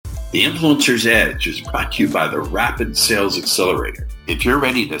The Influencer's Edge is brought to you by the Rapid Sales Accelerator. If you're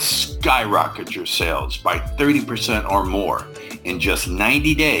ready to skyrocket your sales by 30% or more in just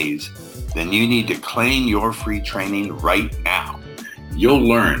 90 days, then you need to claim your free training right now. You'll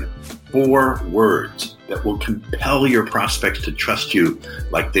learn 4 words that will compel your prospects to trust you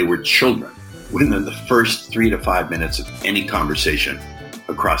like they were children within the first 3 to 5 minutes of any conversation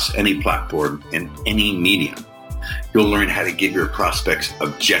across any platform and any medium. You'll learn how to give your prospects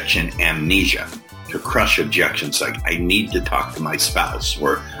objection amnesia, to crush objections like, I need to talk to my spouse,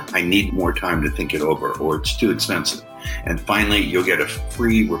 or I need more time to think it over, or it's too expensive. And finally, you'll get a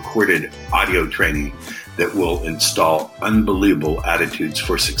free recorded audio training that will install unbelievable attitudes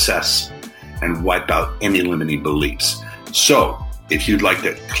for success and wipe out any limiting beliefs. So if you'd like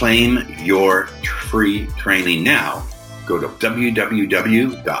to claim your free training now, go to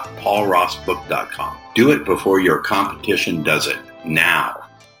www.paulrossbook.com. Do it before your competition does it now.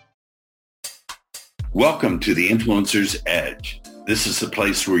 Welcome to the Influencer's Edge. This is the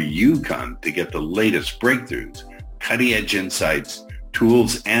place where you come to get the latest breakthroughs, cutting-edge insights,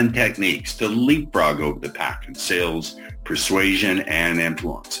 tools, and techniques to leapfrog over the pack in sales, persuasion, and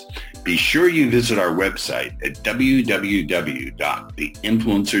influence. Be sure you visit our website at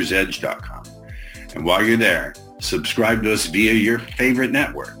www.theinfluencersedge.com. And while you're there, subscribe to us via your favorite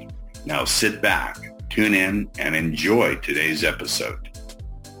network. Now sit back, tune in, and enjoy today's episode.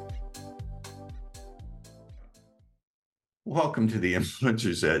 Welcome to the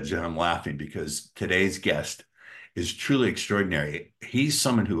Influencer's Edge, and I'm laughing because today's guest is truly extraordinary. He's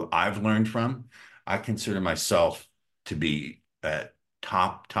someone who I've learned from. I consider myself to be at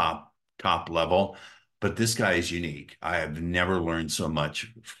top level, but this guy is unique. I have never learned so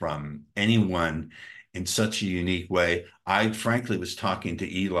much from anyone in such a unique way. I frankly was talking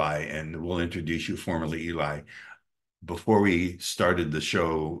to Eli, and we'll introduce you formally, Eli, before we started the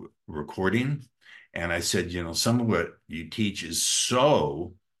show recording. And I said, some of what you teach is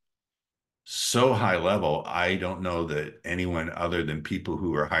so high level. I don't know that anyone other than people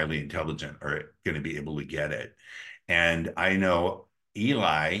who are highly intelligent are going to be able to get it. And I know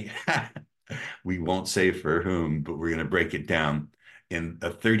Eli, we won't say for whom, but we're going to break it down. In a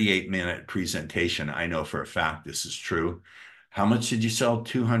 38-minute presentation, I know for a fact this is true. How much did you sell?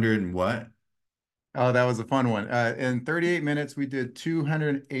 200 and what? Oh, that was a fun one. In 38 minutes, we did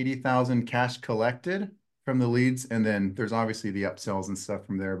 280,000 cash collected from the leads. And then there's obviously the upsells and stuff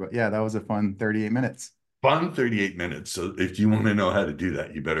from there. But yeah, that was a fun 38 minutes. Fun 38 minutes. So if you want to know how to do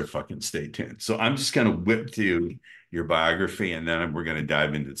that, you better fucking stay tuned. So I'm just going to whip to your biography, and then we're going to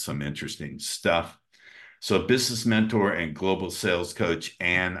dive into some interesting stuff. So business mentor and global sales coach,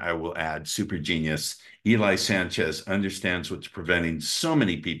 and I will add super genius, Eli Sanchez understands what's preventing so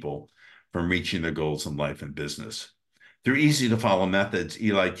many people from reaching their goals in life and business. Through easy to follow methods,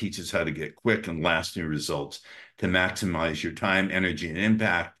 Eli teaches how to get quick and lasting results to maximize your time, energy, and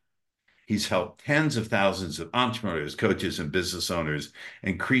impact. He's helped tens of thousands of entrepreneurs, coaches, and business owners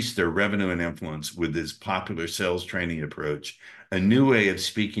increase their revenue and influence with his popular sales training approach, a new way of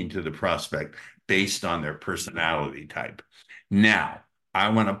speaking to the prospect based on their personality type. Now, I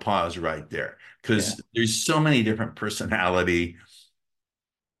want to pause right there because there's so many different personality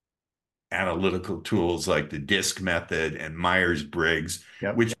analytical tools like the DISC method and Myers-Briggs,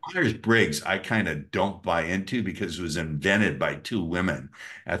 which Myers-Briggs I kind of don't buy into because it was invented by 2 women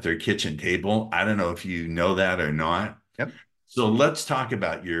at their kitchen table. I don't know if you know that or not. Yep. So let's talk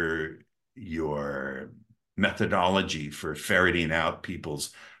about your methodology for ferreting out people's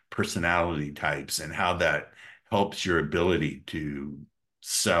personality types and how that helps your ability to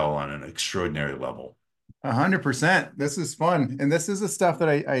sell on an extraordinary level. 100%. This is fun. And this is the stuff that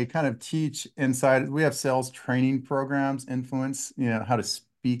I kind of teach inside. We have sales training programs, influence, how to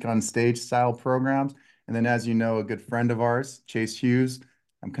speak on stage style programs. And then, as you know, a good friend of ours, Chase Hughes,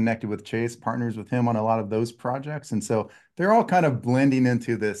 I'm connected with Chase, partners with him on a lot of those projects. And so they're all kind of blending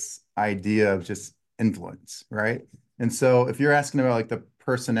into this idea of just influence, right? And so if you're asking about like the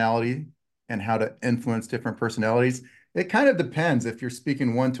personality and how to influence different personalities, it kind of depends. If you're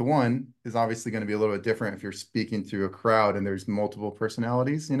speaking one-to-one, is obviously going to be a little bit different if you're speaking to a crowd and there's multiple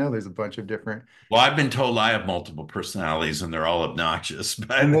personalities. There's a bunch of different. Well, I've been told I have multiple personalities and they're all obnoxious.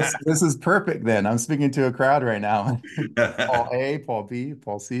 And this is perfect then. I'm speaking to a crowd right now. Paul A, Paul B,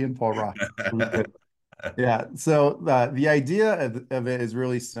 Paul C, and Paul Ross. Yeah. So the idea of it is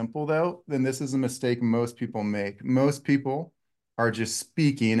really simple, though. And this is a mistake most people make. Most people are just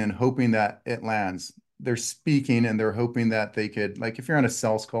speaking and hoping that it lands. They're speaking and they're hoping that they could, like if you're on a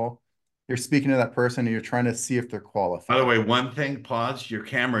sales call, you're speaking to that person and you're trying to see if they're By the qualified. way, one thing, pause. Your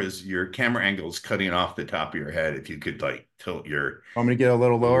camera angle is cutting off the top of your head. If you could like tilt your Want me to get a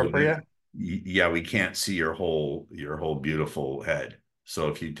little a lower little for bit. you? Yeah, we can't see your whole beautiful head. So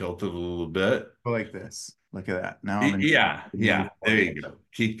if you tilt it a little bit, Go like this. Look at that. Now I'm in yeah, view yeah, for there you. you go.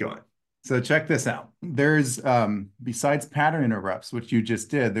 Keep going. So check this out. There's besides pattern interrupts, which you just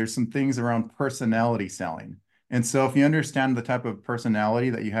did, there's some things around personality selling. And so if you understand the type of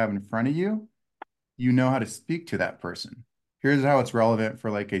personality that you have in front of you, you know how to speak to that person. Here's how it's relevant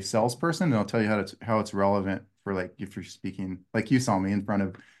for like a salesperson, and I'll tell you how it's relevant for like if you're speaking, like you saw me in front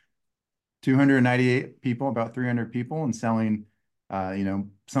of 298 people, about 300 people, and selling,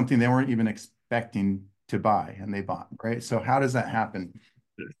 something they weren't even expecting to buy, and they bought, right? So how does that happen?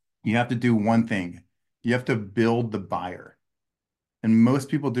 You have to do one thing. You have to build the buyer. And most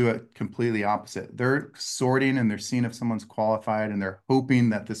people do it completely opposite. They're sorting and they're seeing if someone's qualified and they're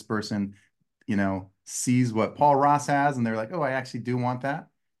hoping that this person, sees what Paul Ross has and they're like, oh, I actually do want that.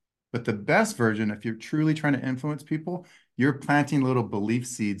 But the best version, if you're truly trying to influence people, you're planting little belief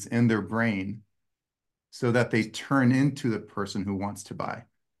seeds in their brain so that they turn into the person who wants to buy.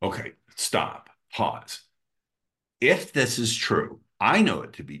 Okay, stop. Pause. If this is true, I know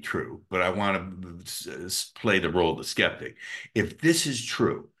it to be true, but I want to play the role of the skeptic. If this is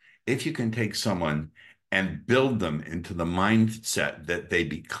true, if you can take someone and build them into the mindset that they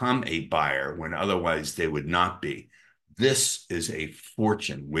become a buyer when otherwise they would not be, this is a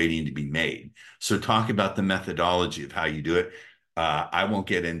fortune waiting to be made. So, talk about the methodology of how you do it. I won't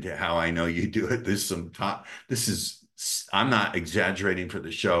get into how I know you do it. There's some top, this is, I'm not exaggerating for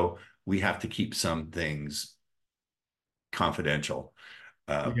the show. We have to keep some things confidential.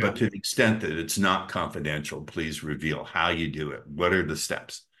 Yeah. But to the extent that it's not confidential, please reveal how you do it. What are the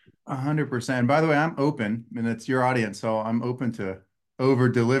steps? 100%. And by the way, I'm open, and it's your audience, so I'm open to over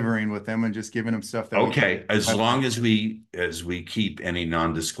delivering with them and just giving them stuff that we Okay, as have. long as we keep any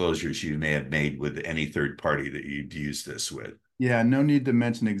non-disclosures you may have made with any third party that you've used this with. Yeah, no need to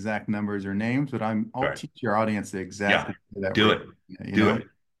mention exact numbers or names, but All I'll right. teach your audience Yeah, exactly that do we're it. doing it, Do it.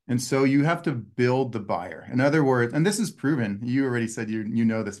 And so you have to build the buyer. In other words, and this is proven. You already said you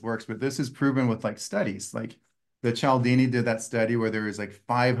know this works, but this is proven with like studies. Like the Cialdini did that study where there was like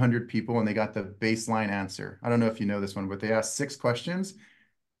 500 people and they got the baseline answer. I don't know if you know this one, but they asked 6 questions,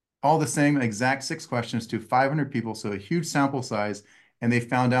 all the same exact 6 questions to 500 people, so a huge sample size, and they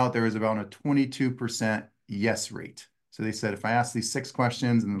found out there was about a 22% yes rate. So they said, if I ask these 6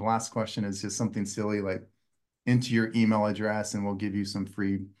 questions and the last question is just something silly like enter your email address and we'll give you some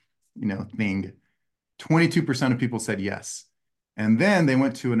free, thing, 22% of people said yes. And then they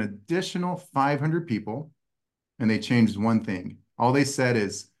went to an additional 500 people and they changed one thing. All they said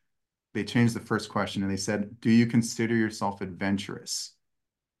is they changed the first question and they said, do you consider yourself adventurous?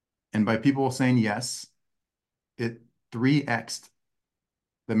 And by people saying yes, it 3x'd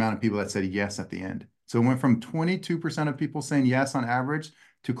the amount of people that said yes at the end. So it went from 22% of people saying yes on average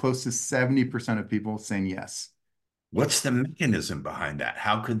to close to 70% of people saying yes. What's the mechanism behind that?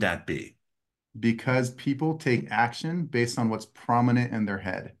 How could that be? Because people take action based on what's prominent in their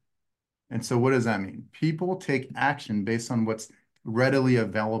head. And so what does that mean? People take action based on what's readily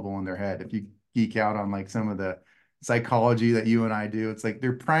available in their head. If you geek out on like some of the psychology that you and I do, it's like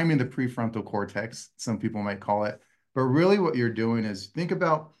they're priming the prefrontal cortex, some people might call it. But really what you're doing is think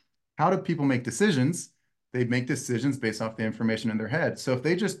about how do people make decisions? They make decisions based off the information in their head. So if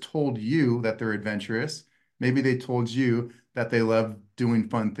they just told you that they're adventurous, maybe they told you that they love doing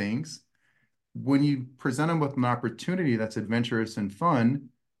fun things, when you present them with an opportunity that's adventurous and fun,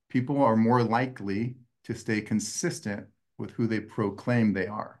 people are more likely to stay consistent with who they proclaim they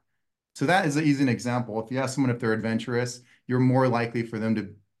are. So that is an easy example. If you ask someone if they're adventurous, you're more likely for them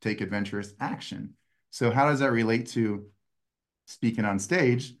to take adventurous action. So how does that relate to speaking on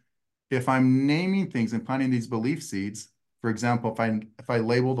stage? If I'm naming things and planting these belief seeds, for example, if I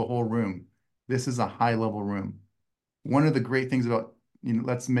label the whole room, this is a high level room. One of the great things about,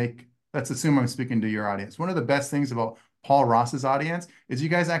 let's assume I'm speaking to your audience. One of the best things about Paul Ross's audience is you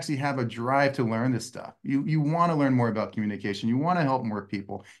guys actually have a drive to learn this stuff. You want to learn more about communication. You want to help more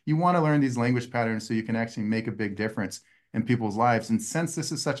people. You want to learn these language patterns so you can actually make a big difference in people's lives. And since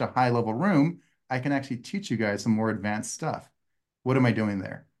this is such a high level room, I can actually teach you guys some more advanced stuff. What am I doing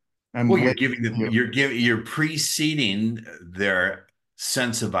there? Well, I'm you're labeling giving them, you. you're preceding their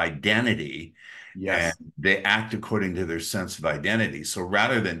sense of identity and Yes. they act according to their sense of identity. So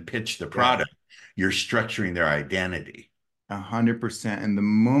rather than pitch the Yeah. product, you're structuring their identity. 100%. And the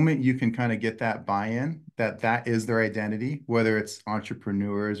moment you can kind of get that buy-in, that that is their identity, whether it's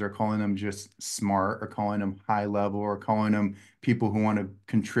entrepreneurs or calling them just smart or calling them high level or calling them people who want to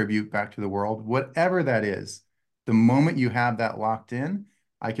contribute back to the world, whatever that is, the moment you have that locked in,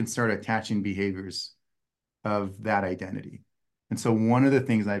 I can start attaching behaviors of that identity. And so one of the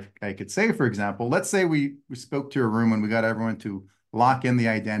things I could say, for example, let's say we spoke to a room and we got everyone to lock in the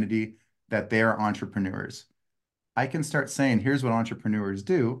identity that they are entrepreneurs. I can start saying, here's what entrepreneurs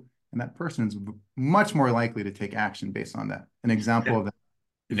do, and that person is much more likely to take action based on that. An example of that,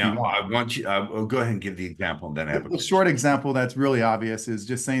 if you Now, want. I want you, I'll go ahead and give the example, and then I have a The question. short example that's really obvious is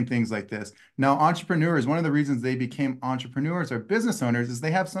just saying things like this. Now, entrepreneurs, one of the reasons they became entrepreneurs or business owners is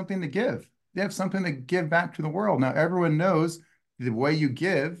they have something to give. They have something to give back to the world. Now, everyone knows the way you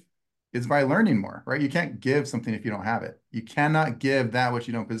give is by learning more, right? You can't give something if you don't have it. You cannot give that which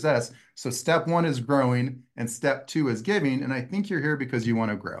you don't possess. So step one is growing and step two is giving. And I think you're here because you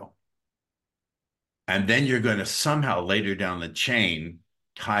want to grow. And then you're going to somehow later down the chain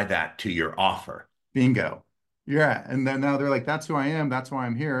tie that to your offer. Bingo. Yeah. And then now they're like, that's who I am. That's why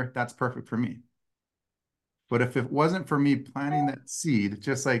I'm here. That's perfect for me. But if it wasn't for me planting that seed,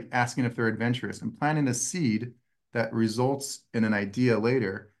 just like asking if they're adventurous and planting a seed that results in an idea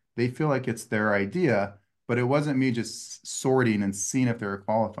later, they feel like it's their idea, but it wasn't me just sorting and seeing if they're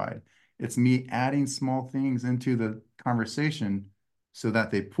qualified. It's me adding small things into the conversation so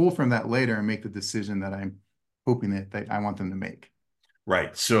that they pull from that later and make the decision that I'm hoping that I want them to make.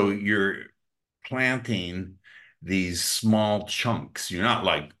 Right. So you're planting these small chunks. You're not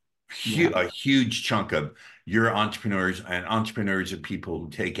like Yeah. a huge chunk of your entrepreneurs, and entrepreneurs are people who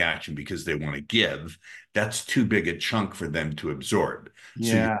take action because they want to give. That's too big a chunk for them to absorb. So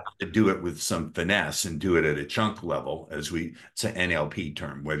you Yeah. have to do it with some finesse and do it at a chunk level, it's an NLP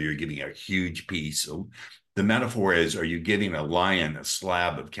term, whether you're getting a huge piece. So the metaphor is, are you getting a lion a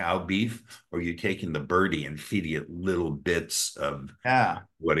slab of cow beef, or are you taking the birdie and feeding it little bits of Yeah.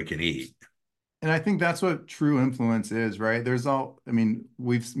 what it can eat? And I think that's what true influence is, right? I mean,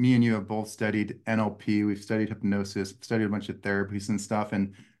 me and you have both studied NLP, we've studied hypnosis, studied a bunch of therapies and stuff,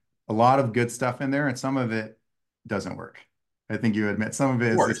 and a lot of good stuff in there, and some of it doesn't work. I think you admit some of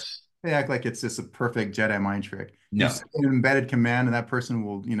it Of is just, course. they act like it's just a perfect Jedi mind trick. You No. say an embedded command and that person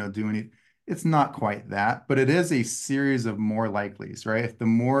will, do anything. It's not quite that, but it is a series of more likelies, right? If the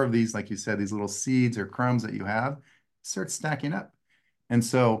more of these, like you said, these little seeds or crumbs that you have, start stacking up. And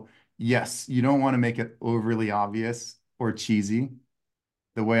so, yes, you don't want to make it overly obvious or cheesy.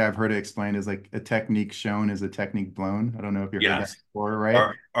 The way I've heard it explained is like a technique shown is a technique blown. I don't know if you heard that Yes. before,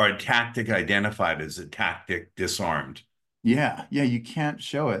 right? Or a tactic identified as a tactic disarmed. Yeah, yeah, you can't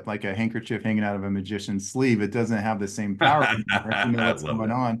show it like a handkerchief hanging out of a magician's sleeve. It doesn't have the same power anymore. You know I what's love going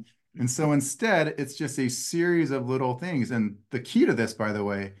it. on. And so instead, it's just a series of little things. And the key to this, by the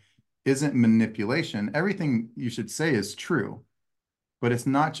way, isn't manipulation. Everything you should say is true, but it's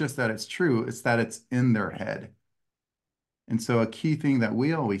not just that it's true, it's that it's in their head. And so a key thing that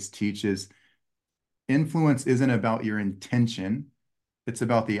we always teach is influence isn't about your intention, it's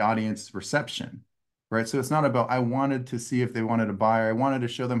about the audience reception, right? So it's not about, I wanted to see if they wanted to buy, or I wanted to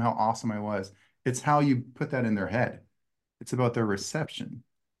show them how awesome I was. It's how you put that in their head. It's about their reception.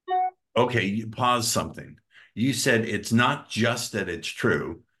 Okay, you pause something. You said it's not just that it's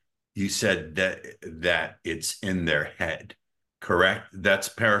true. You said that it's in their head. Correct? That's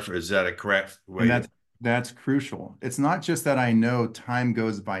paraphrase. Is that a correct And way to? that's crucial. It's not just that I know time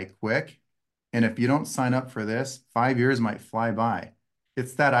goes by quick. And if you don't sign up for this, 5 years might fly by.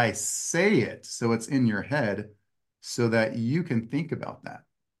 It's that I say it so it's in your head so that you can think about that.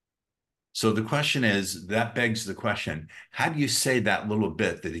 So the question is, that begs the question, how do you say that little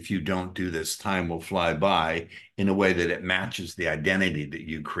bit that if you don't do this, time will fly by in a way that it matches the identity that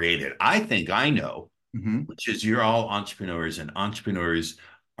you created? I think I know, Mhm. which is you're all entrepreneurs, and entrepreneurs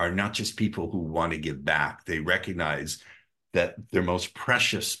are not just people who want to give back. They recognize that their most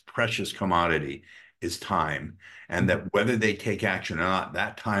precious commodity is time, and Mhm. that whether they take action or not,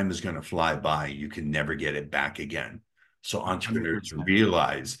 that time is going to fly by. You can never get it back again. So entrepreneurs 100%.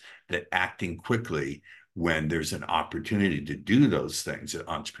 realize that acting quickly when there's an opportunity to do those things that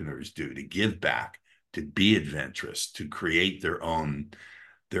entrepreneurs do, to give back, to be adventurous, to create their own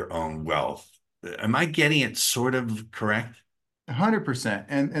wealth. Am I getting it sort of correct? 100%.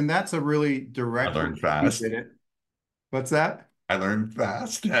 And that's a really I direct way learned you fast. did it. What's that? I learned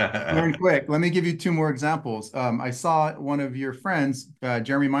fast. Learn I quick. Let me give you two more examples. I saw one of your friends,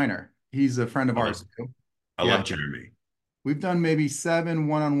 Jeremy Miner. He's a friend of love, ours too. I Yeah, love Jeremy. we've done maybe 7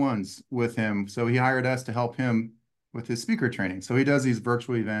 one-on-ones with him. So he hired us to help him with his speaker training. So he does these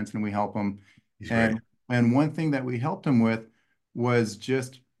virtual events and we help him. He's great. And And one thing that we helped him with was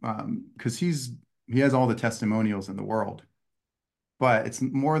just because he has all the testimonials in the world, but it's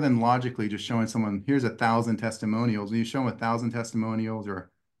more than logically just showing someone, here's 1,000 testimonials. When you show them 1,000 testimonials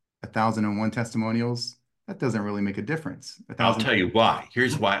or 1,001 testimonials, that doesn't really make a difference. A I'll thousand, tell you why.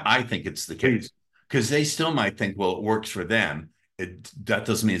 Here's why I think it's the case. please. Because they still might think, well, it works for them. That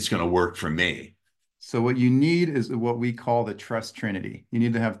doesn't mean it's going to work for me. So what you need is what we call the trust trinity. You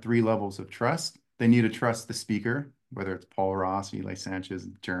need to have 3 levels of trust. They need to trust the speaker, whether it's Paul Ross, Eli Sanchez,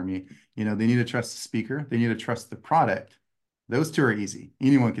 Jeremy. They need to trust the speaker. They need to trust the product. Those 2 are easy.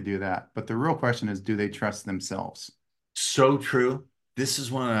 Anyone could do that. But the real question is, do they trust themselves? So true. This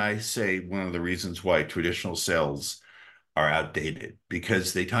is I say one of the reasons why traditional sales are outdated,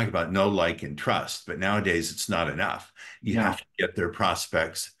 because they talk about know, like, and trust, but nowadays it's not enough. You have No. to get the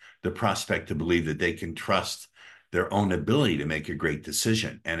prospect to believe that they can trust their own ability to make a great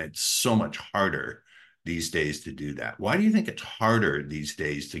decision. And it's so much harder these days to do that. Why do you think it's harder these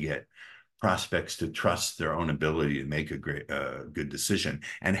days to get prospects to trust their own ability to make a good decision?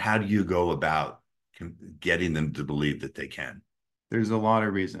 And how do you go about getting them to believe that they can? There's a lot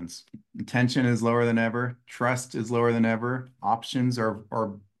of reasons. Attention is lower than ever. Trust is lower than ever. Options are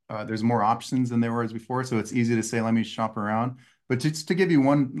there's more options than there was before, so it's easy to say, let me shop around. But just to give you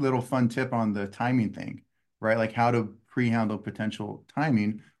one little fun tip on the timing thing, right? Like how to pre-handle potential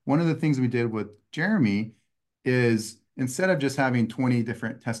timing. One of the things we did with Jeremy is instead of just having 20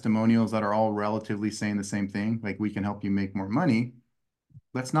 different testimonials that are all relatively saying the same thing, like we can help you make more money,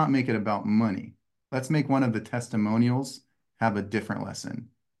 let's not make it about money. Let's make one of the testimonials have a different lesson.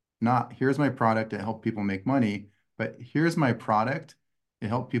 Not here's my product to help people make money, but here's my product to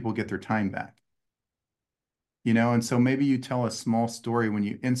help people get their time back. And so maybe you tell a small story when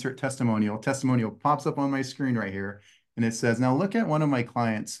you insert testimonial pops up on my screen right here. And it says, now look at one of my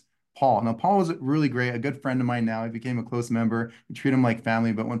clients, Paul. Now, Paul was really great, a good friend of mine now. He became a close member. We treat him like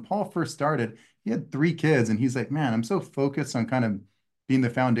family. But when Paul first started, he had 3 kids. And he's like, man, I'm so focused on kind of being the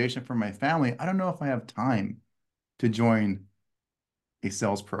foundation for my family. I don't know if I have time to join a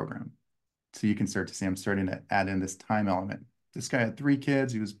sales program. So you can start to see I'm starting to add in this time element. This guy had 3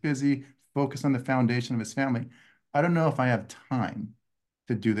 kids. He was busy, focused on the foundation of his family. I don't know if I have time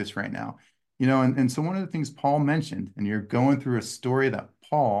to do this right now. And so one of the things Paul mentioned, and you're going through a story that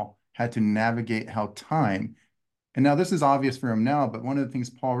Paul had to navigate how time, and now this is obvious for him now, but one of the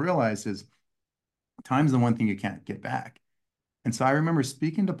things Paul realized is time's the one thing you can't get back. And so I remember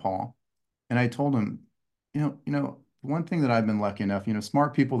speaking to Paul, and I told him, one thing that I've been lucky enough,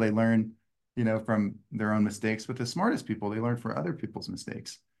 smart people, they learn, from their own mistakes, but the smartest people, they learn from other people's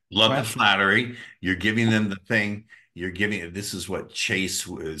mistakes. So Love the flattery. You're giving them the thing. This is what Chase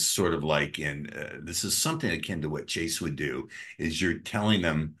was sort of like this is something akin to what Chase would do, is you're telling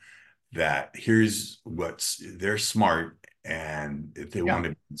them that they're smart. And if they yeah, want to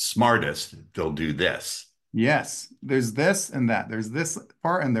be smartest, they'll do this. yes, there's this and that. There's this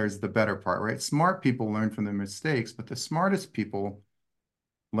part and there's the better part, right? Smart people learn from their mistakes, but the smartest people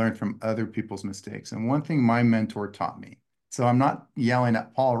learn from other people's mistakes. And one thing my mentor taught me, so I'm not yelling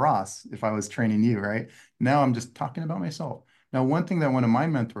at Paul Ross if I was training you, right? Now I'm just talking about myself. Now, one thing that one of my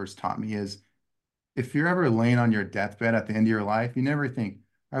mentors taught me is if you're ever laying on your deathbed at the end of your life, you never think,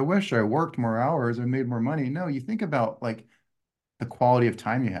 I wish I worked more hours or made more money. No, you think about like the quality of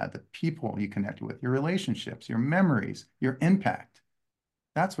time you had, the people you connected with, your relationships, your memories, your impact.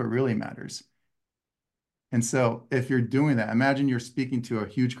 That's what really matters. And so if you're doing that, imagine you're speaking to a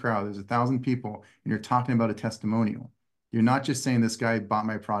huge crowd, there's 1,000 people, and you're talking about a testimonial. You're not just saying this guy bought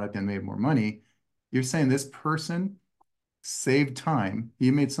my product and made more money. You're saying this person saved time.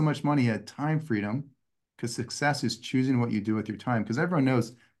 He made so much money, he had time freedom, because success is choosing what you do with your time. Because everyone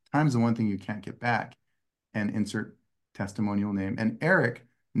knows time's the one thing you can't get back. And insert testimonial name. And Eric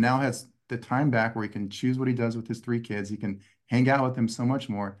now has the time back where he can choose what he does with his 3 kids. He can hang out with them so much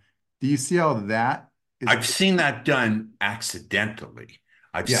more. Do you see how that is? I've seen that done accidentally.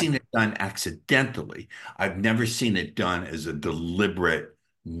 I've Yeah. seen it done accidentally. I've never seen it done as a deliberate,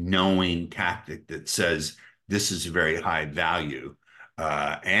 knowing tactic that says this is very high value,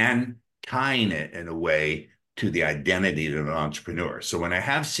 and tying it in a way to the identity of an entrepreneur. So when I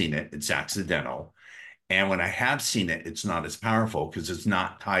have seen it, it's accidental. And when I have seen it, it's not as powerful because it's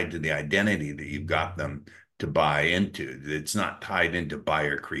not tied to the identity that you've got them to buy into. It's not tied into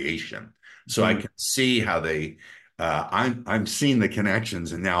buyer creation. So I Mm. can see how I'm seeing the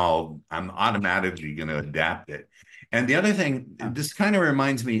connections, and now I'm automatically going to adapt it. And the other thing, Yeah. this kind of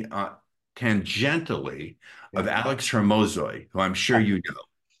reminds me tangentially of Yeah. Alex Hermoso, who I'm sure Yeah. you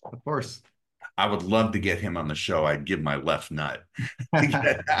know. Of course. I would love to get him on the show. I'd give my left nut to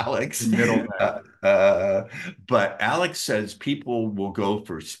get Alex. Middle But Alex says people will go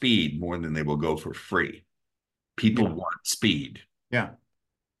for speed more than they will go for free. People Yeah. want speed. Yeah.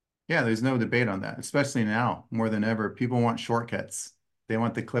 Yeah, there's no debate on that, especially now more than ever. People want shortcuts. They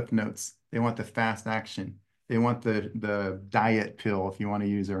want the clip notes. They want the fast action. They want the diet pill, if you want to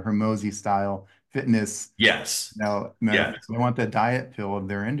use a Hormozy style fitness, Yes. metaphor. Yes. They want the diet pill of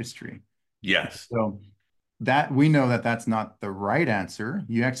their industry. Yes. So that we know that that's not the right answer.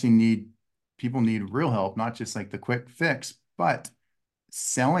 You actually need people need real help, not just like the quick fix, but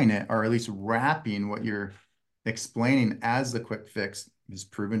selling it or at least wrapping what you're explaining as the quick fix is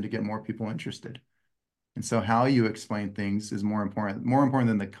proven to get more people interested. And so how you explain things is more important. More important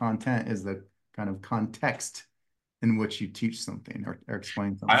than the content is the kind of context in which you teach something or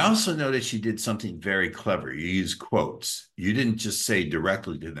explain I something. also noticed you did something very clever. You used quotes. You didn't just say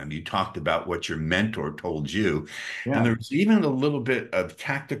directly to them. You talked about what your mentor told you. And Yeah. there's even a little bit of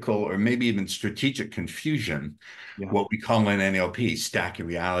tactical or maybe even strategic confusion, Yeah. what we call in NLP, stacking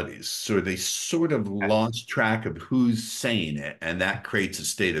realities. So they sort of lost track of who's saying it, and that creates a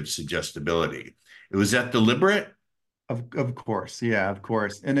state of suggestibility. Was that deliberate? Of course. Yeah, of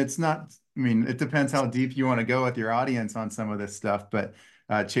course. And it's not, I mean, it depends how deep you want to go with your audience on some of this stuff. But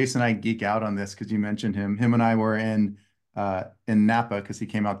Chase and I geek out on this because you mentioned him. Him and I were in Napa because he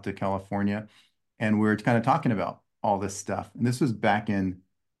came out to California and we were kind of talking about all this stuff. And this was back in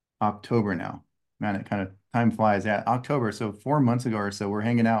October now. Man, it kind of time flies. Yeah, October. So 4 months ago or so, we're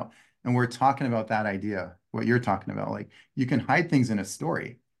hanging out and we're talking about that idea, what you're talking about. Like you can hide things in a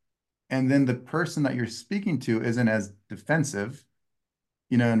story and then the person that you're speaking to isn't as defensive,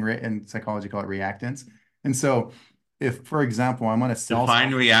 in psychology call it reactance. And so if, for example, I'm going to sell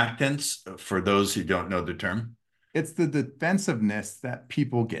Define something, reactance for those who don't know the term. it's the defensiveness that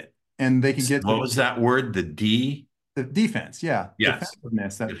people get, and they can get What was that word? The D? the defense, yeah, Yes.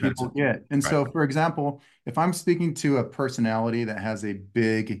 defensiveness that people Defensive. get. And Right. so, for example, if I'm speaking to a personality that has a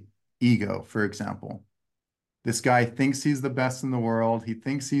big ego, for example, this guy thinks he's the best in the world. He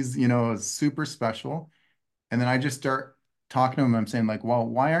thinks he's, super special. And then I just start talking to him. I'm saying, like, well,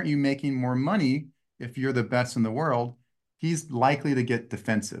 why aren't you making more money if you're the best in the world? He's likely to get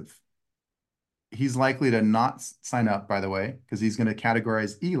defensive. He's likely to not sign up, by the way, because he's going to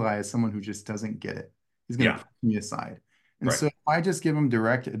categorize Eli as someone who just doesn't get it. He's going to Yeah. push me aside. And Right. so if I just give him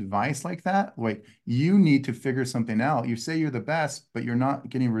direct advice like that, like you need to figure something out. You say you're the best, but you're not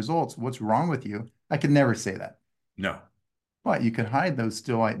getting results. What's wrong with you? I could never say that. No. But you could hide those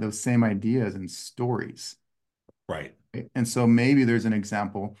still like those same ideas and stories. Right. Right? And so maybe there's an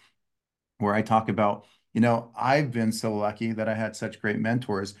example where I talk about, I've been so lucky that I had such great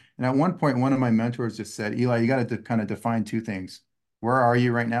mentors. And at one point, one of my mentors just said, Eli, you got to kind of define two things. Where are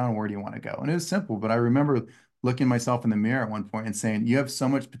you right now and where do you want to go? And it was simple, but I remember looking myself in the mirror at one point and saying, you have so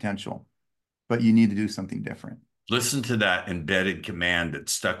much potential, but you need to do something different. Listen to that embedded command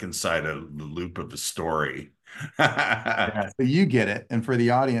that's stuck inside of the loop of a story. Yeah, so you get it. And for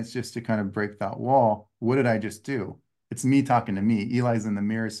the audience, just to kind of break that wall, what did I just do? It's me talking to me. Eli's in the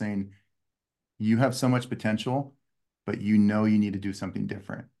mirror saying, you have so much potential, but you need to do something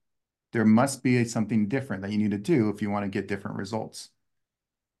different. There must be something different that you need to do if you want to get different results.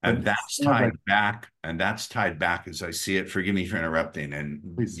 And But that's tied back as I see it. Forgive me for interrupting.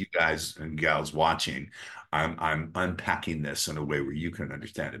 And please, you guys and gals watching, I'm unpacking this in a way where you can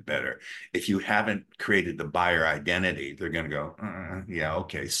understand it better. If you haven't created the buyer identity, they're going to go, yeah,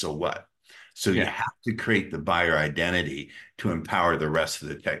 okay, so what? So you yeah, have to create the buyer identity to empower the rest of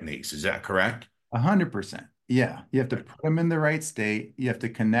the techniques. Is that correct? 100%. Yeah, you have to Right. put them in the right state. You have to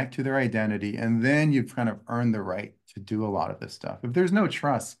connect to their identity, and then you've kind of earned the right to do a lot of this stuff. If there's no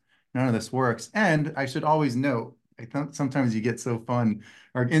trust, none of this works. And I should always note, I think sometimes you get so fun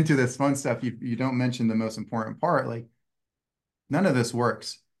or into this fun stuff, you don't mention the most important part. Like none of this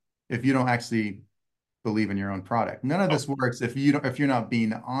works if you don't actually believe in your own product. None of Oh, this works if you're not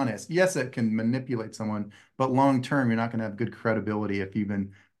being honest. Yes, it can manipulate someone, but long term, you're not going to have good credibility if you've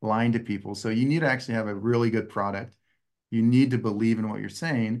been lying to people. So you need to actually have a really good product. You need to believe in what you're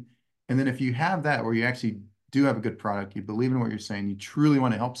saying. And then if you have that where you actually do have a good product, you believe in what you're saying, you truly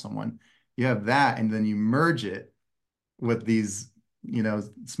want to help someone, you have that, and then you merge it with these,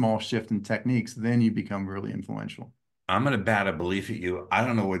 small shift in techniques, then you become really influential. I'm going to bat a belief at you. I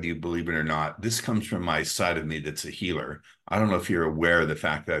don't know whether you believe it or not. This comes from my side of me that's a healer. I don't know if you're aware of the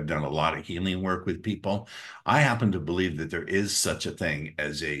fact that I've done a lot of healing work with people. I happen to believe that there is such a thing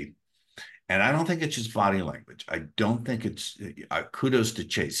as and I don't think it's just body language. I don't think it's, kudos to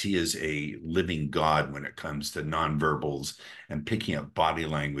Chase. He is a living God when it comes to nonverbals and picking up body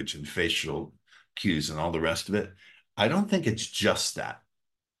language and facial cues and all the rest of it. I don't think it's just that.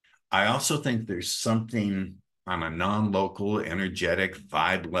 I also think there's something on a non-local, energetic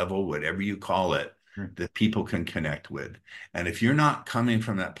vibe level, whatever you call it, Sure. that people can connect with. And if you're not coming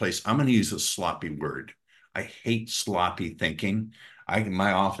from that place, I'm going to use a sloppy word. I hate sloppy thinking.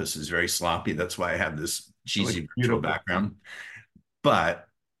 My office is very sloppy. That's why I have this It looks cheesy virtual beautiful. background. But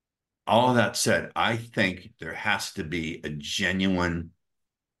all of that said, I think there has to be a genuine,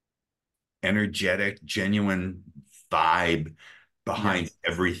 energetic, genuine vibe behind Yes.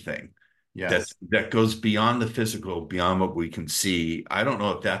 everything that Yes. that goes beyond the physical, beyond what we can see. I don't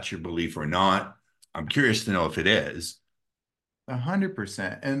know if that's your belief or not. I'm curious to know if it is.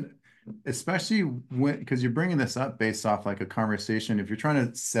 100%. And especially when, because you're bringing this up based off like a conversation. If you're trying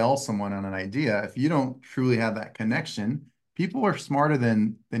to sell someone on an idea, if you don't truly have that connection, people are smarter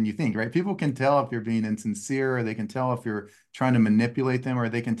than you think, right? People can tell if you're being insincere, or they can tell if you're trying to manipulate them, or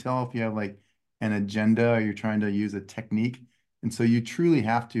they can tell if you have like an agenda, or you're trying to use a technique. And so you truly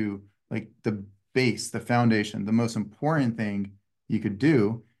have to, like, the base, the foundation, the most important thing you could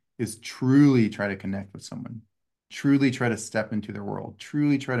do is truly try to connect with someone, truly try to step into their world,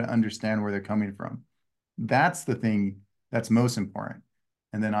 truly try to understand where they're coming from. That's the thing that's most important.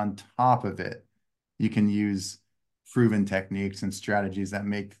 And then on top of it, you can use proven techniques and strategies that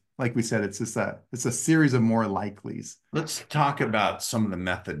make, like we said, it's a series of more likelies. Let's talk about some of the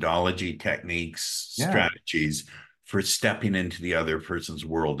methodology, techniques, Yeah. strategies for stepping into the other person's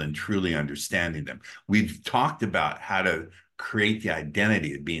world and truly understanding them. We've talked about how to create the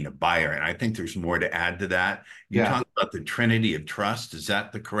identity of being a buyer, and I think there's more to add to that. You Yeah. talk about the trinity of trust. Is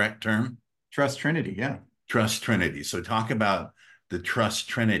that the correct term? Trust Trinity. Yeah. Trust trinity. So talk about the trust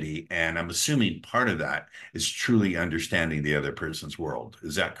trinity, and I'm assuming part of that is truly understanding the other person's world.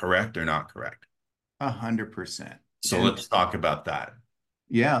 Is that correct or not correct? 100%. So And let's talk about that.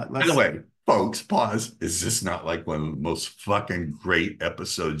 yeah, By the let's way, folks, pause. Is this not like one of the most fucking great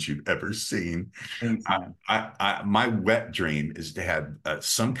episodes you've ever seen? thanks, man. My wet dream is to have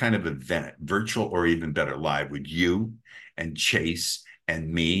some kind of event, virtual or even better, live with you and Chase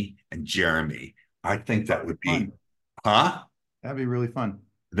and me and Jeremy. I think that That'd be would be, fun. huh? That'd be really fun.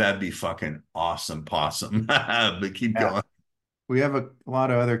 That'd be fucking awesome, possum. But keep Yeah. going. We have a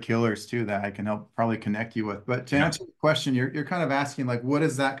lot of other killers too that I can help probably connect you with. But to Yeah. answer the question, you're kind of asking like, what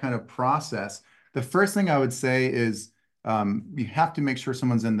is that kind of process? The first thing I would say is you have to make sure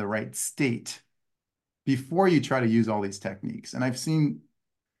someone's in the right state before you try to use all these techniques. And I've seen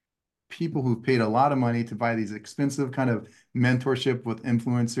people who've paid a lot of money to buy these expensive kind of mentorship with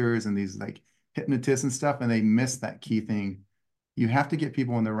influencers and these like hypnotists and stuff, and they miss that key thing. You have to get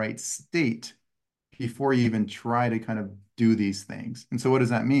people in the right state before you even try to kind of do these things. And so what does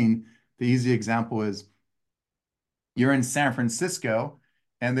that mean? The easy example is you're in San Francisco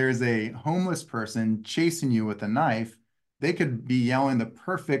and there's a homeless person chasing you with a knife. They could be yelling the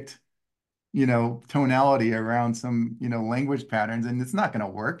perfect, tonality around some, language patterns, and it's not going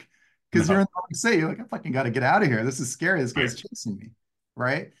to work because you're No. in the wrong state. You're like, I fucking got to get out of here. This is scary. This Right. guy's chasing me.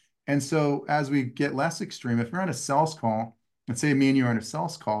 Right. And so as we get less extreme, if you're on a sales call, let's say me and you are on a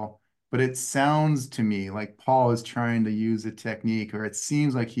sales call, but it sounds to me like Paul is trying to use a technique, or it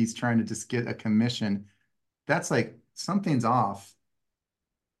seems like he's trying to just get a commission. That's like something's off.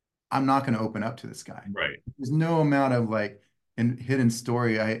 I'm not going to open up to this guy. Right. There's no amount of like and hidden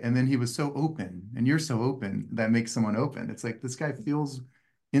story. And then he was so open, and you're so open that makes someone open. It's like this guy feels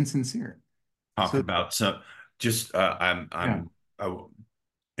insincere. Talk So about some, just, yeah, uh,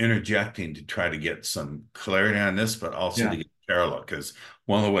 interjecting to try to get some clarity on this, but also yeah, to get parallel. Because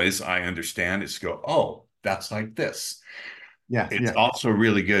one of the ways I understand is to go, oh, that's like this. yeah, It's yeah, also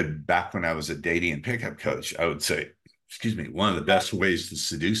really good. Back when I was a dating and pickup coach, I would say, excuse me, one of the best ways to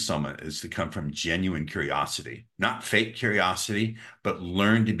seduce someone is to come from genuine curiosity, not fake curiosity, but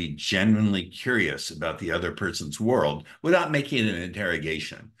learn to be genuinely curious about the other person's world without making it an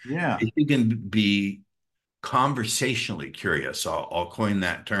interrogation. yeah. If you can be conversationally curious, I'll coin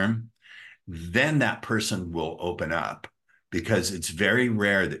that term, then that person will open up, because it's very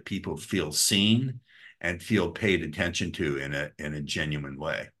rare that people feel seen and feel paid attention to in a genuine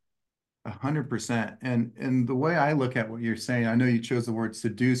way. 100%. And the way I look at what you're saying, I know you chose the word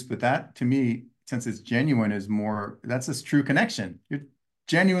seduce, but that to me, since it's genuine, is more that's a true connection. You're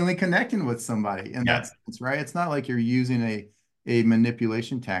genuinely connecting with somebody in that Yeah. sense, right? It's not like you're using a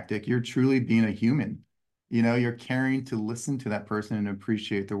manipulation tactic. You're truly being a human. You're caring to listen to that person and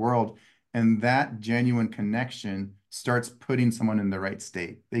appreciate the world. And that genuine connection starts putting someone in the right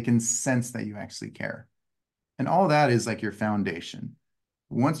state. They can sense that you actually care. And all that is like your foundation.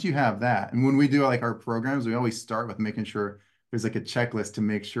 Once you have that, and when we do like our programs, we always start with making sure there's like a checklist to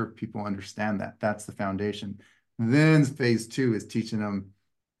make sure people understand that. That's the foundation. Then phase two is teaching them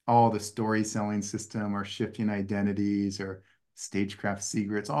all the story selling system or shifting identities or stagecraft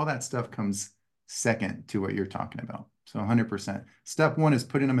secrets. All that stuff comes second to what you're talking about. So 100%. Step one is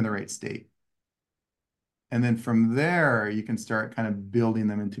putting them in the right state. And then from there, you can start kind of building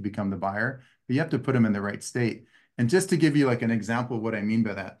them into become the buyer, but you have to put them in the right state. And just to give you like an example of what I mean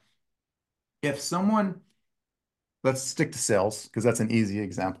by that, if someone, let's stick to sales because that's an easy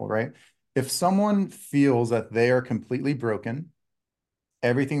example, right? If someone feels that they are completely broken,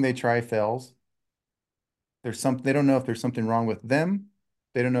 everything they try fails, they don't know if there's something wrong with them.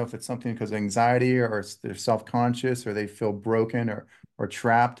 They don't know if it's something because of anxiety or they're self-conscious or they feel broken or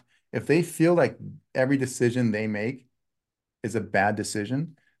trapped. If they feel like every decision they make is a bad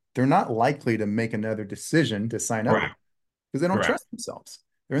decision, they're not likely to make another decision to sign up Correct. because they don't Correct. trust themselves.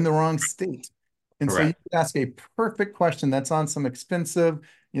 They're in the wrong state. And so you Correct. can ask a perfect question that's on some expensive,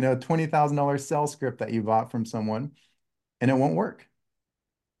 $20,000 sales script that you bought from someone, and it won't work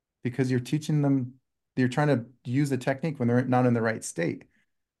because you're teaching them, you're trying to use the technique when they're not in the right state.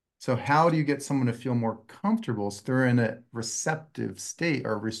 So how do you get someone to feel more comfortable so they're in a receptive state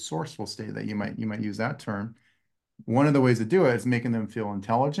or resourceful state that you might use that term. One of the ways to do it is making them feel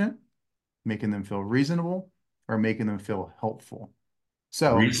intelligent, making them feel reasonable, or making them feel helpful.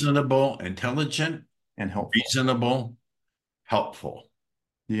 So, Reasonable, intelligent, and helpful. reasonable, helpful.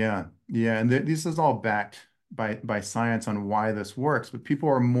 Yeah. Yeah. And this is all backed by science on why this works, but people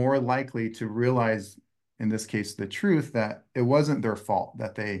are more likely to realize, in this case, the truth that it wasn't their fault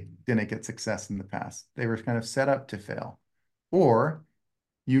that they didn't get success in the past. They were kind of set up to fail. Or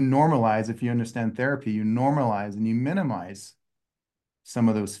you normalize, if you understand therapy, you normalize and you minimize some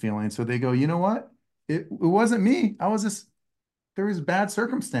of those feelings. So they go, you know what? It wasn't me. There was bad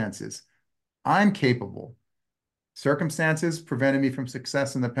circumstances. I'm capable. Circumstances prevented me from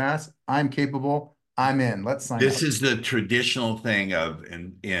success in the past. I'm capable. I'm in. Let's sign This up. is the traditional thing of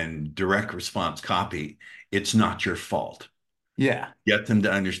in direct response copy. It's not your fault. Yeah. Get them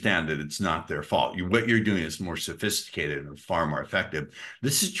to understand that it's not their fault. What you're doing is more sophisticated and far more effective.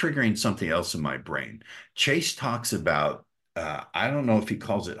 This is triggering something else in my brain. Chase talks about, I don't know if he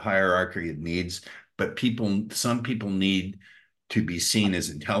calls it hierarchy of needs, but some people need to be seen as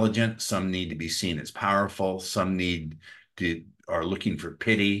intelligent, some need to be seen as powerful, are looking for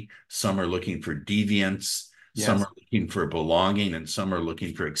pity, some are looking for deviance, some Yes. are looking for belonging, and some are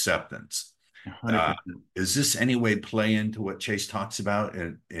looking for acceptance. 100%. Is this any way play into what Chase talks about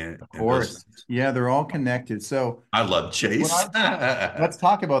Of in those? course. Yeah, they're all connected. So I love what Chase. I'm let's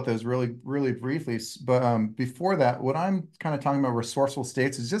talk about those really, really briefly. But before that, what I'm kind of talking about resourceful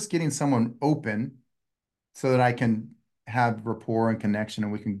states is just getting someone open so that I can have rapport and connection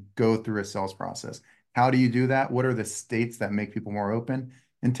and we can go through a sales process. How do you do that? What are the states that make people more open,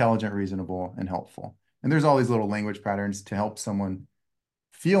 intelligent, reasonable, and helpful? And there's all these little language patterns to help someone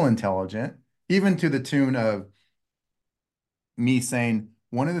feel intelligent, even to the tune of me saying,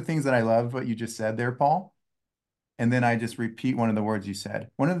 one of the things that I love what you just said there, Paul, and then I just repeat one of the words you said.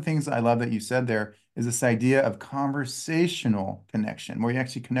 One of the things I love that you said there is this idea of conversational connection, where you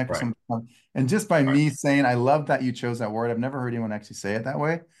actually connect with Right, someone. And just by right. me saying, I love that you chose that word, I've never heard anyone actually say it that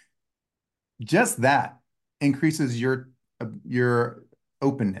way. Just that increases your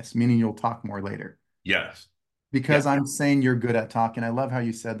openness, meaning you'll talk more later. Yes. Yeah. Because I'm saying you're good at talking. I love how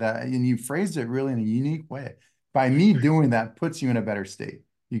you said that. And you phrased it really in a unique way. By me doing that puts you in a better state.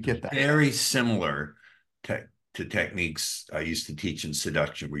 You get that. Very similar to techniques I used to teach in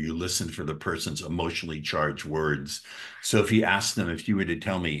seduction, where you listen for the person's emotionally charged words. So if you ask them, if you were to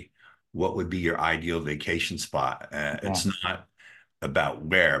tell me what would be your ideal vacation spot, Yeah. it's not about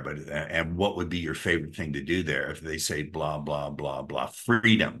where, but and what would be your favorite thing to do there? If they say blah, blah, blah, blah,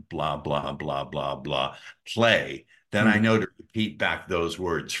 freedom, blah, blah, blah, blah, blah, play, then I Mhm. know to repeat back those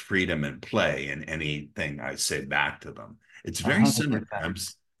words, freedom and play, in anything I say back to them. It's very similar.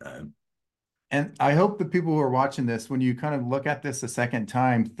 100%. Uh, And I hope the people who are watching this, when you kind of look at this a second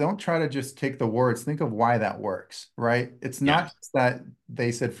time, don't try to just take the words. Think of why that works, right? It's not yes, just that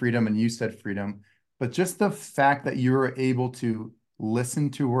they said freedom and you said freedom, but just the fact that you were able to listen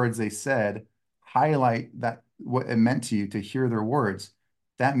to words they said, highlight that what it meant to you to hear their words.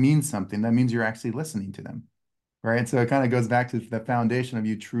 That means something. That means you're actually listening to them, right? So it kind of goes back to the foundation of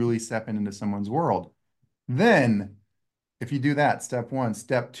you truly stepping into someone's world. Then if you do that, step one,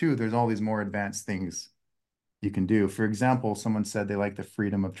 step two, there's all these more advanced things you can do. For example, someone said they like the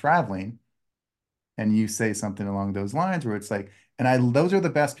freedom of traveling, and you say something along those lines where it's like, those are the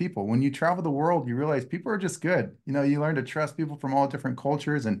best people. When you travel the world, you realize people are just good. You learn to trust people from all different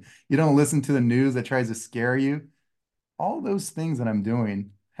cultures and you don't listen to the news that tries to scare you. all those things that I'm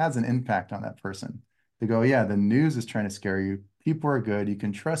doing has an impact on that person. They go, yeah, the news is trying to scare you. People are good. You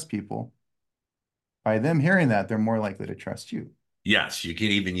can trust people. By them hearing that, they're more likely to trust you. Yes, you can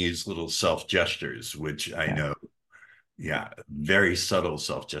even use little self gestures, which I Yeah. know. Yeah, very subtle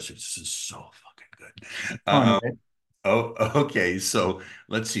self gestures. This is so fucking good. Fun, right? Oh, okay. So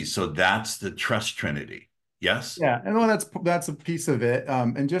let's see. So that's the trust trinity. Yes? Yeah, and well, that's a piece of it.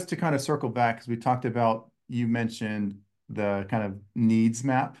 And just to kind of circle back, because we talked about, you mentioned the kind of needs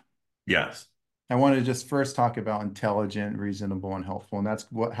map. Yes. I want to just first talk about intelligent, reasonable, and helpful, and that's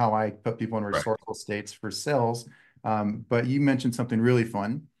how I put people in Right. resourceful states for sales. But you mentioned something really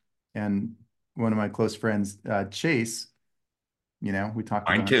fun, and one of my close friends, Chase. We talked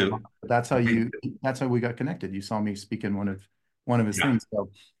Mine about him. too. But that's how Mine you. too. That's how we got connected. You saw me speak in one of his Yeah. things. So,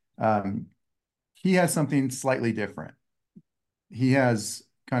 um, he has something slightly different. He has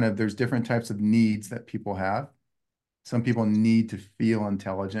there's different types of needs that people have. Some people need to feel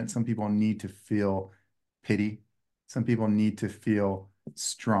intelligent. Some people need to feel pity. Some people need to feel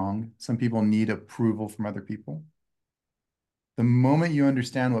strong. Some people need approval from other people. The moment you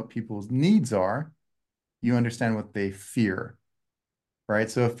understand what people's needs are, you understand what they fear, right?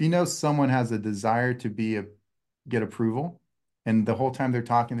 So if you know someone has a desire to get approval, and the whole time they're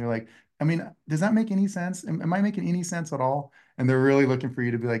talking, they're like, I mean, does that make any sense? Am I making any sense at all? And they're really looking for you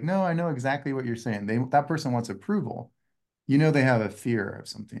to be like, no, I know exactly what you're saying. That person wants approval. They have a fear of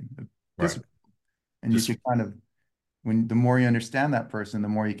something, of Right. and you Just could when the more you understand that person, the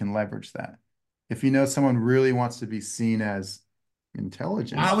more you can leverage that. If you know someone really wants to be seen as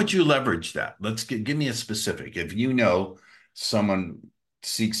intelligent, how would you leverage that? Give me a specific. If you know someone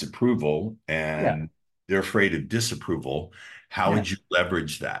seeks approval yeah, and they're afraid of disapproval, how yeah, would you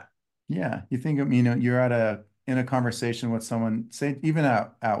leverage that? yeah. You think of, you're in a conversation with someone, say even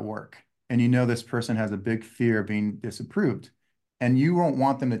at work, and this person has a big fear of being disapproved, and you won't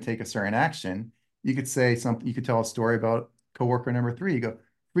want them to take a certain action. You could say something, you could tell a story about coworker number three. You go,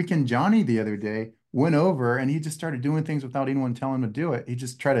 freaking Johnny the other day went over and he just started doing things without anyone telling him to do it. He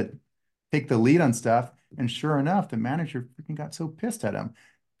just tried to take the lead on stuff. And sure enough, the manager freaking got so pissed at him.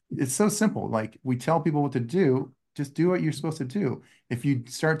 It's so simple. Like, we tell people what to do, just do what you're supposed to do. If you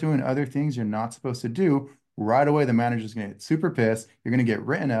start doing other things you're not supposed to do, right away the manager's going to get super pissed. You're going to get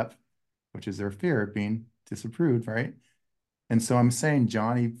written up, which is their fear of being disapproved, right? And so I'm saying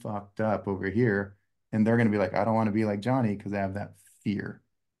Johnny fucked up over here, and they're going to be like, I don't want to be like Johnny because I have that fear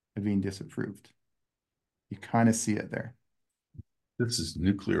of being disapproved. You kind of see it there. This is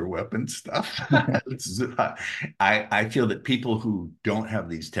nuclear weapon stuff. I feel that people who don't have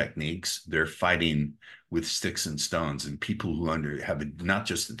these techniques, they're fighting with sticks and stones, and people who have not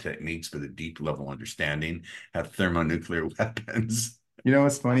just the techniques but a deep level understanding have thermonuclear weapons. You know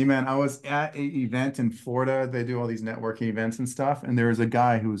what's funny, man? I was at an event in Florida. They do all these networking events and stuff. And there was a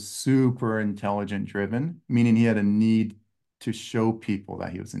guy who was super intelligent driven, meaning he had a need to show people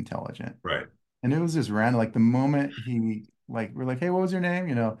that he was intelligent. Right. And it was just random. Like the moment we're like, hey, what was your name?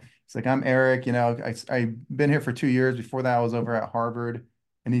 It's like, I'm Eric. I've been here for 2 years. Before that, I was over at Harvard.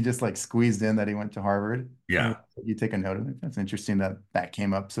 And he just like squeezed in that he went to Harvard. And Yeah. you take a note of it. That's interesting that that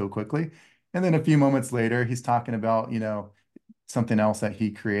came up so quickly. And then a few moments later, he's talking about, something else that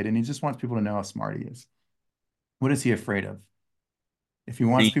he created. And he just wants people to know how smart he is. What is he afraid of? If he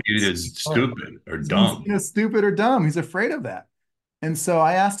wants Being people to viewed see, as oh, stupid or he's being dumb. seen as stupid or dumb. He's afraid of that. And so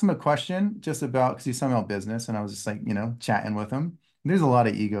I asked him a question just about, because he's talking about business, and I was just like, chatting with him. And there's a lot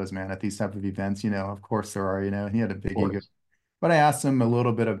of egos, man, at these type of events. Of course there are. And he had a Of big ego. course. But I asked him a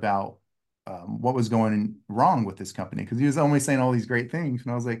little bit about what was going wrong with this company, because he was only saying all these great things.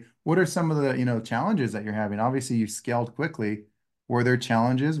 And I was like, what are some of the challenges that you're having? Obviously, you scaled quickly. Were there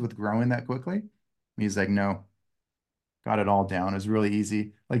challenges with growing that quickly? And he's like, no, got it all down. It was really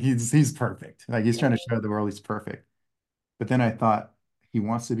easy. Like he's perfect. Like he's trying to show the world he's perfect. But then I thought, he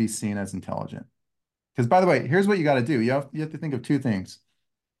wants to be seen as intelligent. Because, by the way, here's what you got to do. You have to think of two things.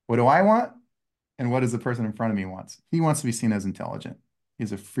 What do I want? And what does the person in front of me wants? He wants to be seen as intelligent. He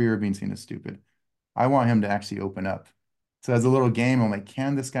has a fear of being seen as stupid. I want him to actually open up. So as a little game, I'm like,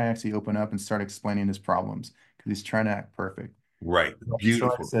 can this guy actually open up and start explaining his problems? Because he's trying to act perfect. Right. So I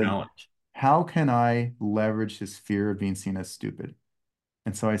Beautiful said, challenge. how can I leverage his fear of being seen as stupid?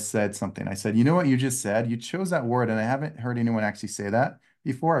 And so I said something. I said, you know what you just said? You chose that word, and I haven't heard anyone actually say that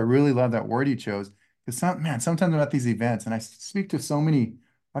before. I really love that word you chose. Because sometimes I'm at these events and I speak to so many,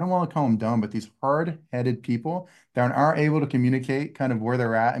 I don't want to call them dumb, but these hard-headed people that aren't able to communicate kind of where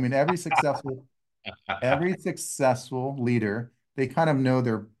they're at. I mean, every successful leader, they kind of know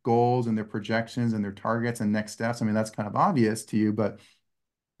their goals and their projections and their targets and next steps. I mean, that's kind of obvious to you, but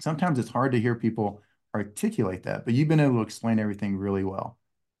sometimes it's hard to hear people articulate that, but you've been able to explain everything really well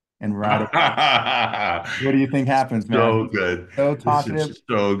and route it. What do you think happens, So man? good. So This talkative. is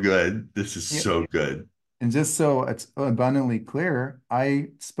so good. This is Yeah. so good. And just so it's abundantly clear, I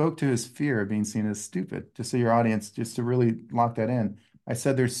spoke to his fear of being seen as stupid, just so your audience, just to really lock that in. I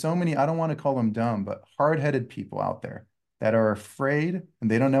said, there's so many, I don't want to call them dumb, but hard-headed people out there that are afraid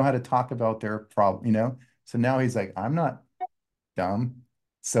and they don't know how to talk about their problem, you know? So now he's like, I'm not dumb.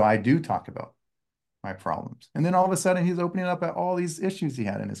 So I do talk about my problems. And then all of a sudden he's opening up at all these issues he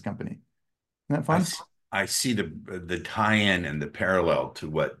had in his company. Isn't that fun? I see the tie-in and the parallel to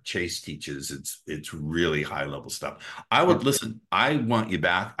what Chase teaches. It's really high level stuff. I would listen. I want you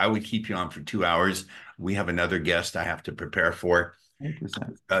back. I would keep you on for 2 hours. We have another guest I have to prepare for.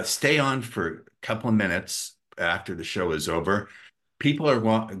 100%. Stay on for a couple of minutes after the show is over. People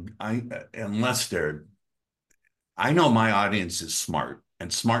are unless they're. I know my audience is smart,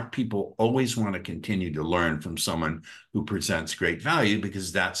 and smart people always want to continue to learn from someone who presents great value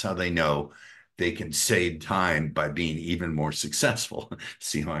because that's how they know they can save time by being even more successful.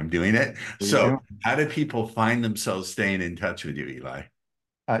 See how I'm doing it? So how do people find themselves staying in touch with you, Eli?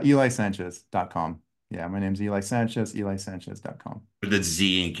 EliSanchez.com. Yeah, my name's Eli Sanchez, EliSanchez.com. With a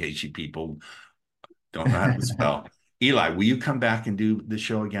Z in case you people don't know how to spell. Eli, will you come back and do the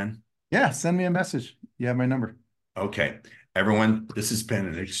show again? Yeah, send me a message. You have my number. Okay. Everyone, this has been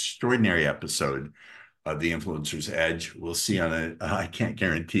an extraordinary episode of The Influencer's Edge. We'll see on it. I can't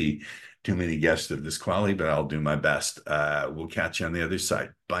guarantee too many guests of this quality, but I'll do my best. We'll catch you on the other side.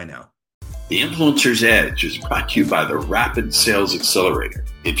 Bye now. The Influencer's Edge is brought to you by the Rapid Sales Accelerator.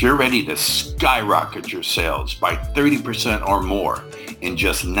 If you're ready to skyrocket your sales by 30% or more in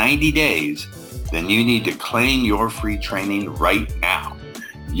just 90 days, then you need to claim your free training right now.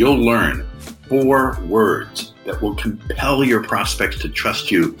 You'll learn 4 words that will compel your prospects to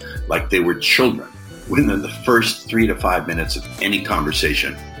trust you like they were children within the first 3 to 5 minutes of any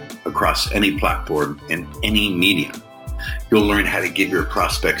conversation across any platform and any medium. You'll learn how to give your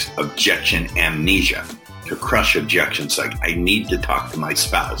prospects objection amnesia, to crush objections like, I need to talk to my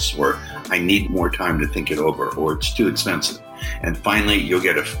spouse, or I need more time to think it over, or it's too expensive. And finally, you'll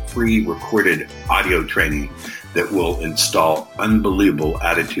get a free recorded audio training that will install unbelievable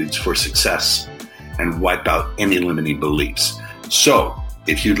attitudes for success and wipe out any limiting beliefs. So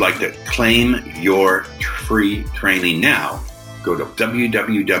if you'd like to claim your free training now, go to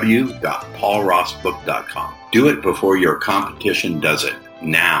www.paulrossbook.com. Do it before your competition does it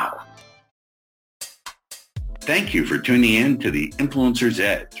now. Thank you for tuning in to the Influencer's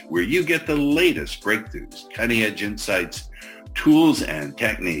Edge, where you get the latest breakthroughs, cutting-edge insights, tools, and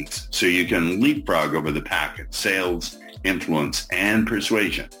techniques so you can leapfrog over the pack in sales, influence, and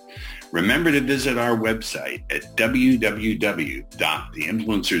persuasion. Remember to visit our website at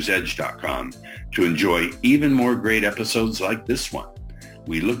www.theinfluencersedge.com to enjoy even more great episodes like this one.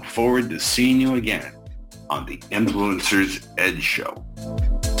 We look forward to seeing you again on the Influencer's Edge Show.